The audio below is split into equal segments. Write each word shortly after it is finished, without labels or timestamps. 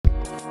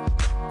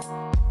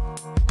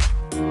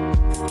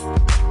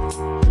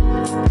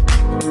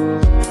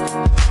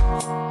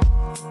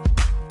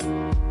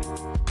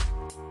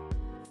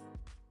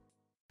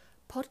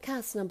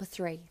Myth number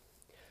 3.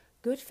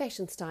 Good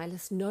fashion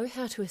stylists know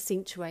how to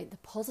accentuate the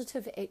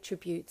positive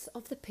attributes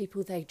of the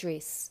people they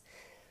dress.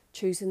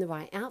 Choosing the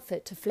right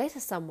outfit to flatter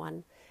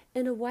someone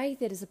in a way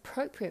that is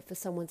appropriate for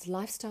someone's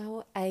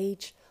lifestyle,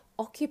 age,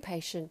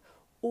 occupation,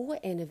 or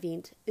an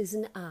event is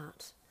an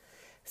art.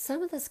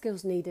 Some of the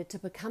skills needed to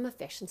become a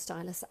fashion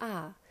stylist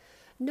are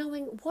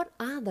knowing what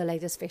are the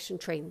latest fashion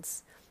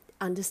trends,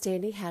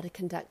 understanding how to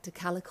conduct a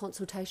colour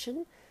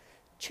consultation,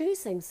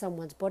 choosing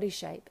someone's body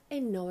shape,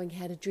 and knowing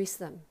how to dress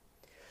them.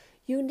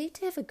 You'll need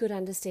to have a good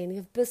understanding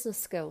of business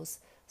skills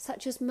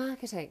such as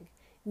marketing,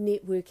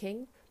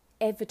 networking,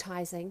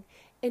 advertising,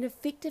 and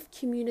effective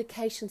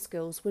communication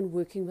skills when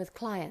working with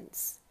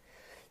clients.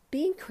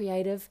 Being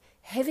creative,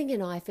 having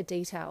an eye for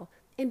detail,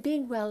 and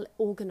being well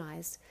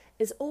organised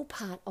is all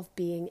part of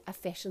being a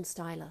fashion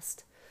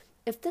stylist.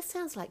 If this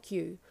sounds like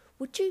you,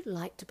 would you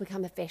like to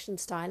become a fashion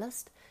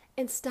stylist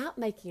and start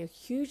making a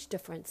huge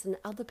difference in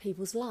other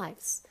people's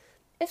lives?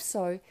 If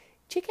so,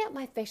 check out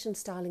my fashion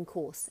styling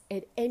course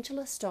at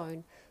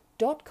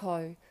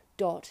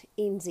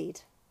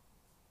angelastone.co.nz.